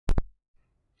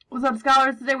What's up,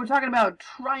 scholars? Today we're talking about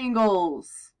triangles.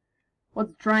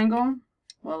 What's a triangle?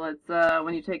 Well, it's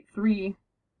when you take three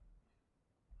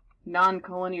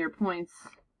non-collinear points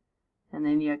and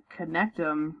then you connect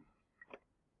them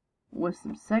with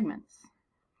some segments.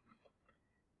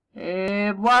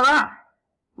 Et voila!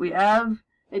 We have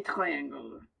a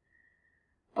triangle.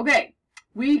 Okay,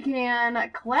 we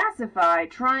can classify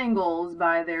triangles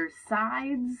by their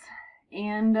sides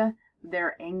and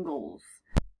their angles.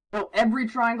 So every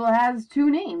triangle has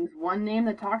two names. One name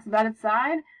that talks about its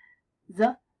sides,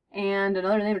 and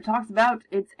another name that talks about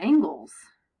its angles.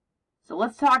 So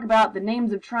let's talk about the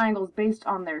names of triangles based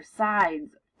on their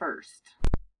sides first.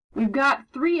 We've got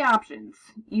three options.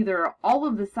 Either all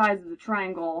of the sides of the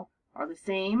triangle are the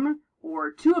same, or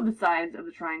two of the sides of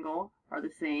the triangle are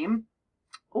the same,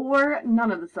 or none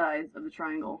of the sides of the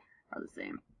triangle are the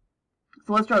same.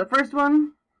 So let's draw the first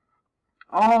one.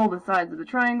 All the sides of the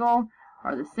triangle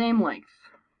are the same length.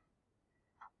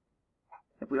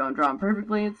 If we don't draw them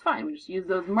perfectly, it's fine. We just use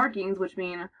those markings, which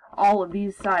mean all of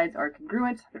these sides are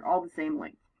congruent. They're all the same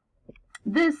length.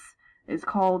 This is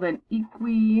called an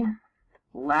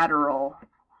equilateral.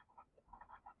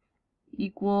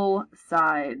 Equal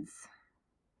sides.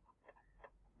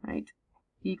 Right?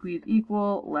 Equi is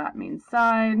equal, lat means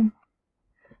side.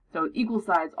 So equal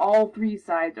sides, all three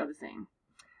sides are the same.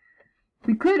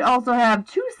 We could also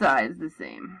have two sides the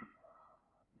same.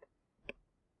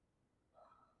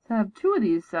 So have two of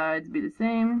these sides be the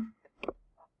same,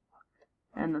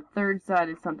 and the third side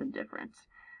is something different.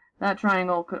 That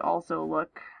triangle could also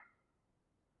look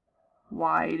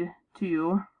wide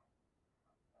too.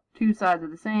 Two sides are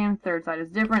the same, third side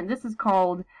is different. This is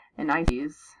called an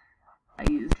isosceles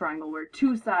triangle where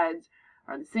two sides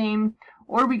are the same,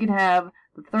 or we could have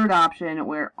the third option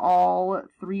where all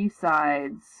three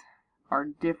sides are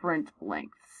different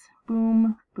lengths.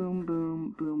 Boom, boom,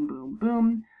 boom, boom, boom,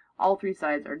 boom. All three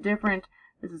sides are different.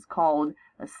 This is called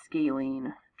a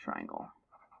scalene triangle.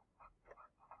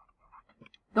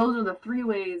 Those are the three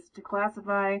ways to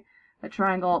classify a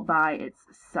triangle by its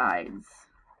sides.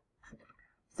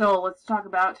 So let's talk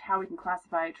about how we can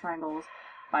classify triangles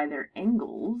by their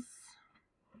angles.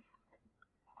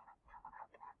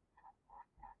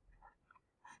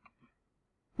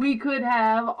 We could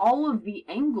have all of the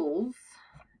angles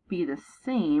be the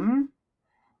same.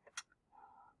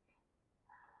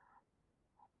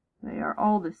 They are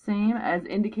all the same, as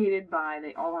indicated by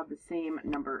they all have the same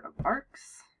number of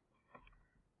arcs.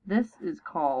 This is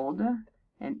called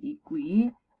an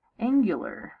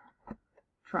equiangular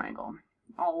triangle.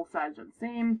 All sides are the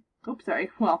same. Oops,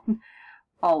 sorry. Well,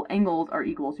 all angles are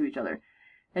equal to each other.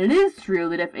 And it is true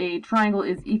that if a triangle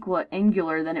is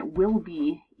equiangular, then it will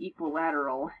be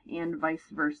equilateral, and vice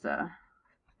versa.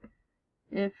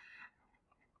 If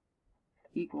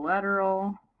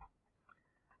equilateral,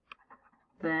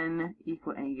 then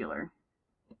equiangular.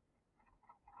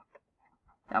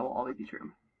 That will always be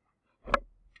true.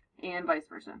 And vice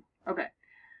versa. Okay.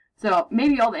 So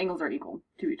maybe all the angles are equal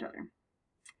to each other.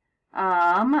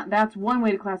 That's one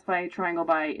way to classify a triangle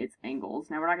by its angles.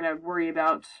 Now we're not going to worry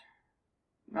about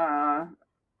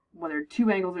whether two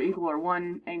angles are equal or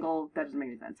one angle. That doesn't make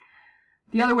any sense.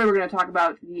 The other way we're going to talk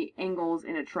about the angles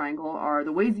in a triangle are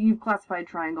the ways that you've classified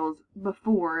triangles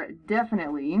before,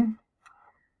 definitely.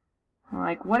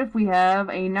 Like, what if we have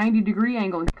a 90-degree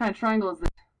angle? What kind of triangle is this?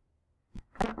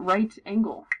 Right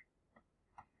angle.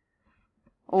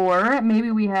 Or maybe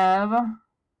we have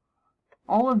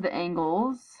all of the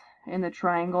angles in the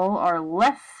triangle are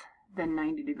less than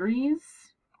 90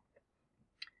 degrees.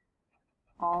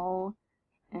 All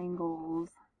angles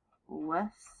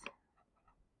less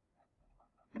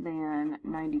than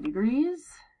 90 degrees.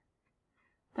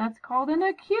 That's called an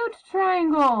acute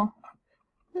triangle.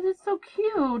 This is so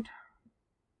cute.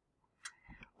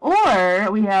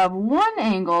 Or we have one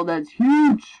angle that's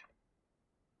huge.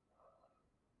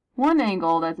 One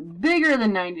angle that's bigger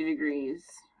than 90 degrees.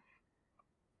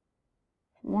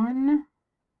 One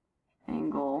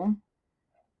angle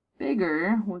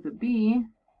bigger with a B,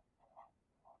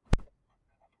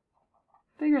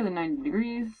 bigger than 90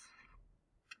 degrees,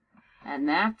 and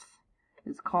that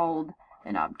is called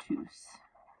an obtuse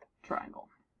triangle.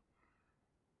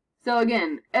 So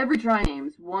again, every triangle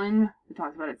names one that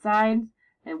talks about its sides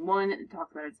and one that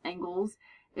talks about its angles.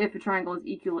 If a triangle is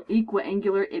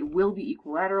equiangular, it will be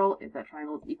equilateral. If that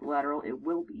triangle is equilateral, it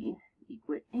will be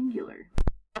equiangular.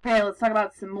 Okay, let's talk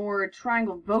about some more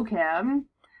triangle vocab.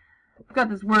 We've got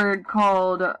this word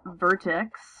called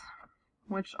vertex,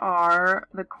 which are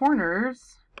the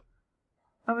corners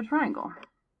of a triangle.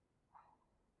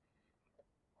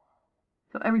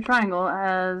 So every triangle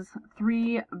has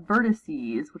three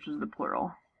vertices, which is the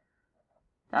plural.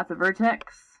 That's a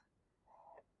vertex.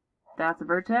 That's a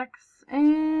vertex.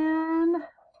 And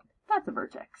that's a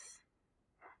vertex.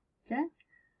 Okay,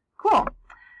 cool.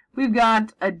 We've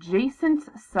got adjacent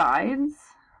sides.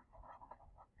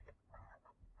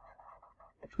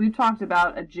 We've talked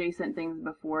about adjacent things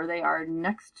before. They are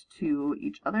next to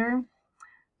each other.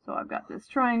 So I've got this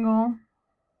triangle.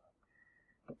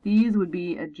 These would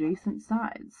be adjacent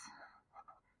sides.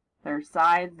 They're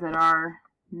sides that are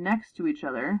next to each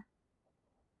other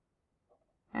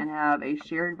and have a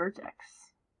shared vertex.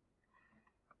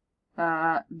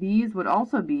 These would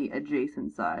also be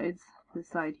adjacent sides, this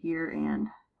side here and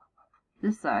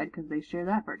this side, because they share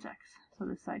that vertex. So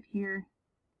this side here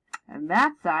and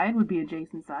that side would be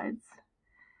adjacent sides.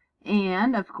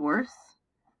 And, of course,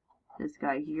 this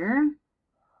guy here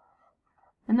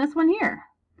and this one here.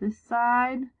 This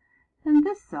side and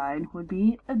this side would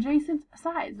be adjacent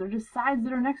sides. They're just sides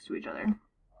that are next to each other.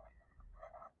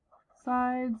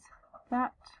 Sides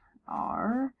that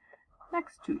are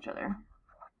next to each other.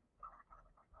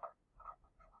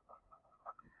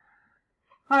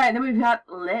 Alright, then we've got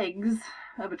legs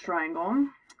of a triangle.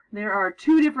 There are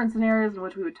two different scenarios in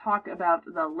which we would talk about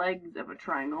the legs of a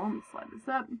triangle. Let me slide this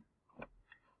up.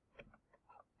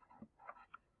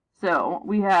 So,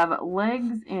 we have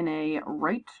legs in a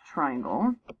right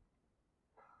triangle.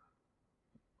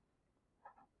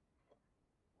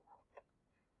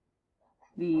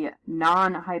 The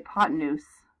non-hypotenuse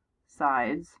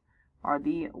sides are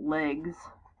the legs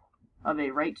of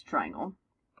a right triangle.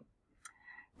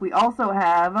 We also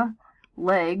have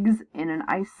legs in an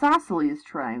isosceles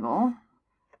triangle,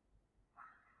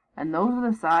 and those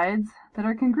are the sides that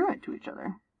are congruent to each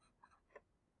other.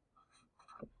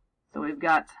 So we've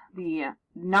got the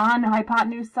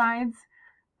non-hypotenuse sides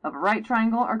of a right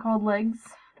triangle are called legs,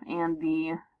 and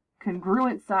the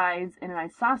congruent sides in an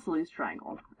isosceles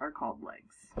triangle are called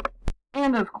legs.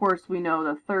 And of course we know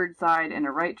the third side in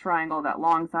a right triangle, that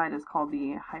long side, is called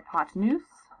the hypotenuse.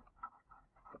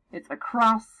 It's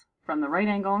across from the right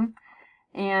angle.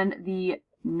 And the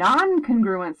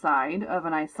non-congruent side of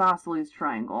an isosceles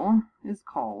triangle is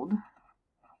called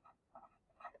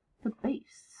the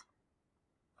base.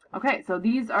 Okay, so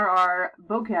these are our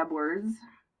vocab words,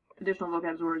 additional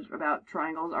vocab words about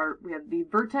triangles. We have the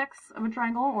vertex of a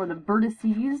triangle, or the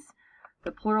vertices,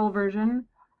 the plural version,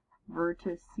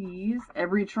 vertices.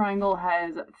 Every triangle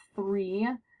has 3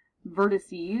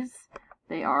 vertices.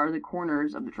 They are the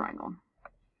corners of the triangle.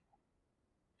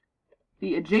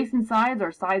 The adjacent sides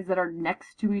are sides that are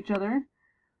next to each other.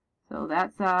 So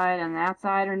that side and that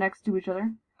side are next to each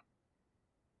other.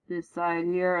 This side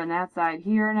here and that side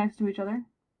here are next to each other.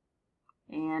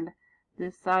 And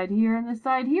this side here and this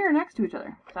side here are next to each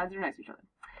other. Sides are next to each other.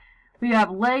 We have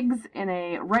legs in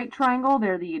a right triangle.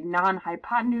 They're the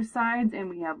non-hypotenuse sides. And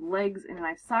we have legs in an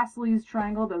isosceles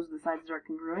triangle. Those are the sides that are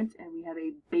congruent. And we have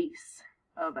a base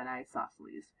of an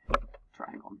isosceles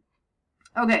triangle.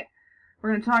 Okay.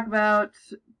 We're going to talk about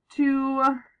 2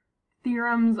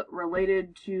 theorems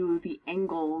related to the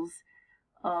angles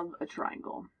of a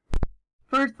triangle.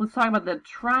 First, let's talk about the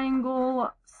triangle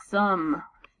sum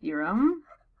theorem.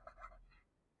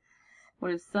 What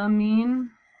does sum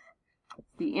mean?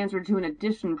 It's the answer to an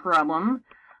addition problem.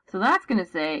 So that's going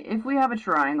to say if we have a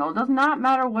triangle, it does not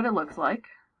matter what it looks like,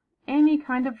 any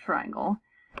kind of triangle,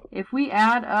 if we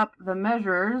add up the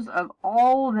measures of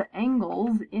all the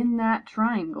angles in that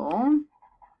triangle,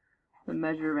 the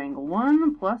measure of angle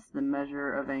 1 plus the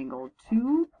measure of angle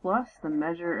 2 plus the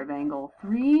measure of angle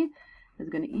 3 is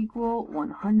going to equal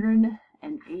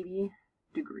 180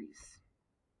 degrees.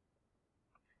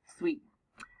 Sweet.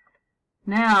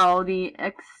 Now the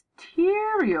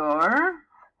exterior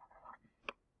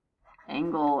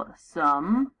angle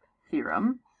sum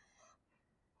theorem.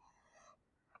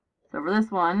 So for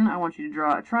this one, I want you to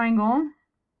draw a triangle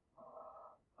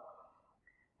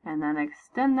and then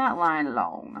extend that line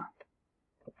along.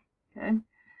 Okay,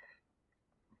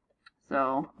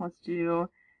 so let's do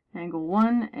angle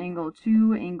 1, angle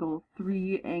 2, angle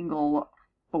 3, angle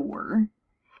 4.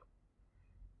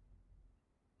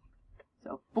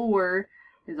 So 4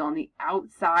 is on the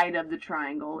outside of the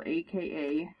triangle,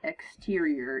 aka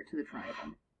exterior to the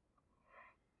triangle.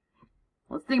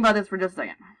 Let's think about this for just a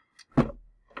second.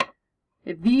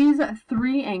 If these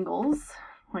 3 angles,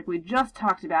 like we just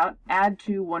talked about, add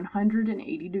to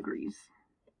 180 degrees,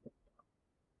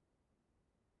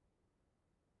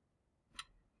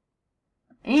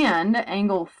 and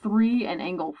angle 3 and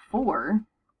angle 4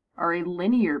 are a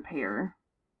linear pair,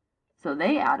 so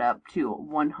they add up to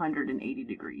 180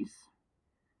 degrees.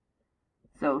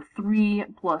 So 3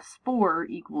 plus 4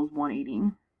 equals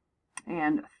 180,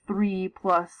 and 3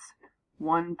 plus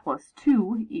 1 plus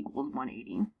 2 equals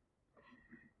 180.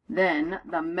 Then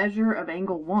the measure of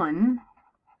angle 1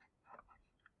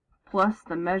 plus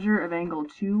the measure of angle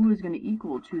 2 is going to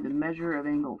equal to the measure of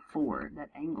angle 4, that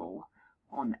angle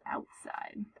on the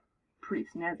outside. Pretty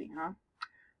snazzy, huh?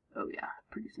 Oh yeah,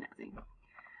 pretty snazzy.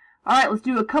 Alright, let's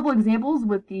do a couple examples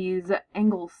with these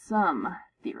angle sum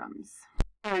theorems.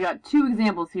 So we got two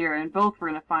examples here, and both we're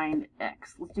going to find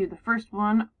x. Let's do the first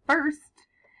one first.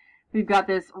 We've got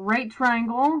this right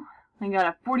triangle. We got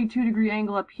a 42-degree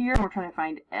angle up here, and we're trying to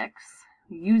find x.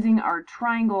 Using our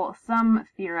triangle sum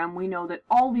theorem, we know that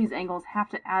all these angles have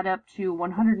to add up to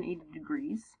 180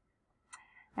 degrees.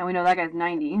 And we know that guy's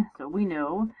 90, so we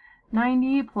know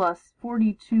 90 plus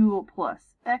 42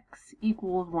 plus x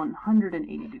equals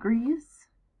 180 degrees.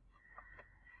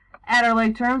 Add our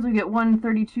like terms, we get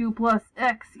 132 plus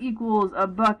x equals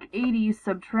 $180.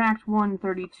 Subtract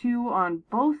 132 on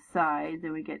both sides,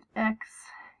 and we get x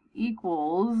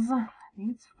equals, I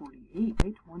think it's 48,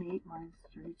 right? 28 minus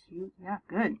 32. Yeah,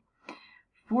 good.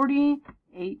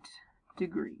 48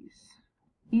 degrees.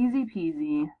 Easy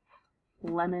peasy,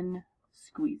 lemon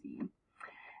squeezy.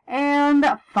 And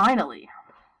finally,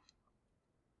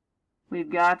 we've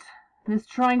got this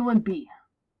triangle in B.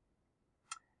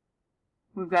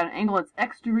 We've got an angle that's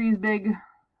x degrees big,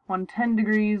 110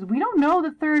 degrees. We don't know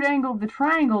the third angle of the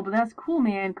triangle, but that's cool,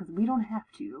 man, because we don't have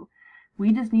to.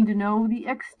 We just need to know the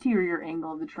exterior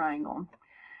angle of the triangle.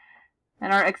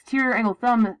 And our exterior angle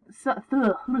sum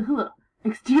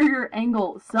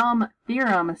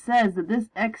theorem says that this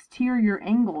exterior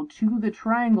angle to the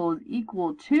triangle is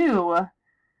equal to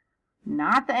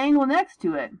not the angle next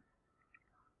to it,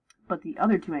 but the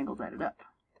other two angles added up.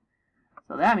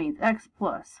 So that means x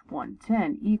plus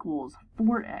 110 equals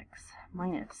 4x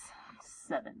minus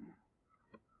 7.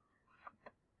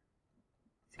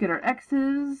 Let's get our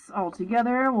x's all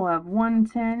together. We'll have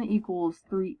 110 equals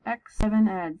 3x. 7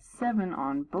 adds 7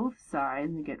 on both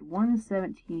sides. We get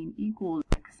 117 equals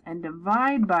x. And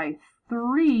divide by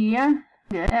 3.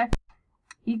 X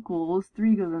equals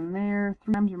 3 goes in there.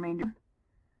 3 times remainder.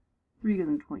 3 goes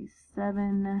in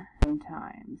 27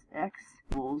 times x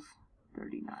equals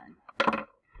 39.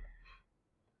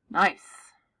 Nice.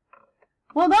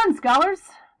 Well done, scholars.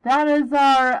 That is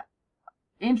our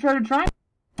intro to triangles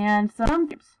and some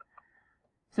tips.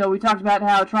 So we talked about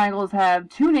how triangles have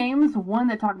two names, one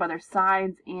that talk about their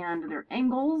sides and their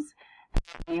angles.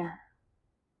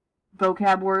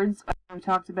 Vocab words. We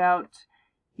talked about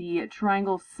the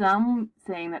triangle sum,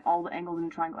 saying that all the angles in a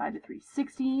triangle add to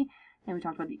 360. And we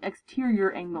talked about the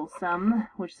exterior angle sum,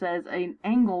 which says an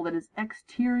angle that is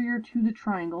exterior to the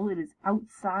triangle, it is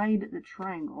outside the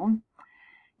triangle,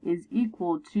 is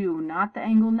equal to not the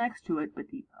angle next to it, but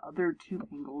the other two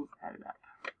angles added up.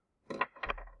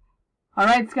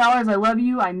 Alright, scholars, I love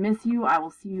you. I miss you. I will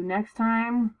see you next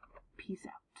time. Peace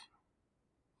out.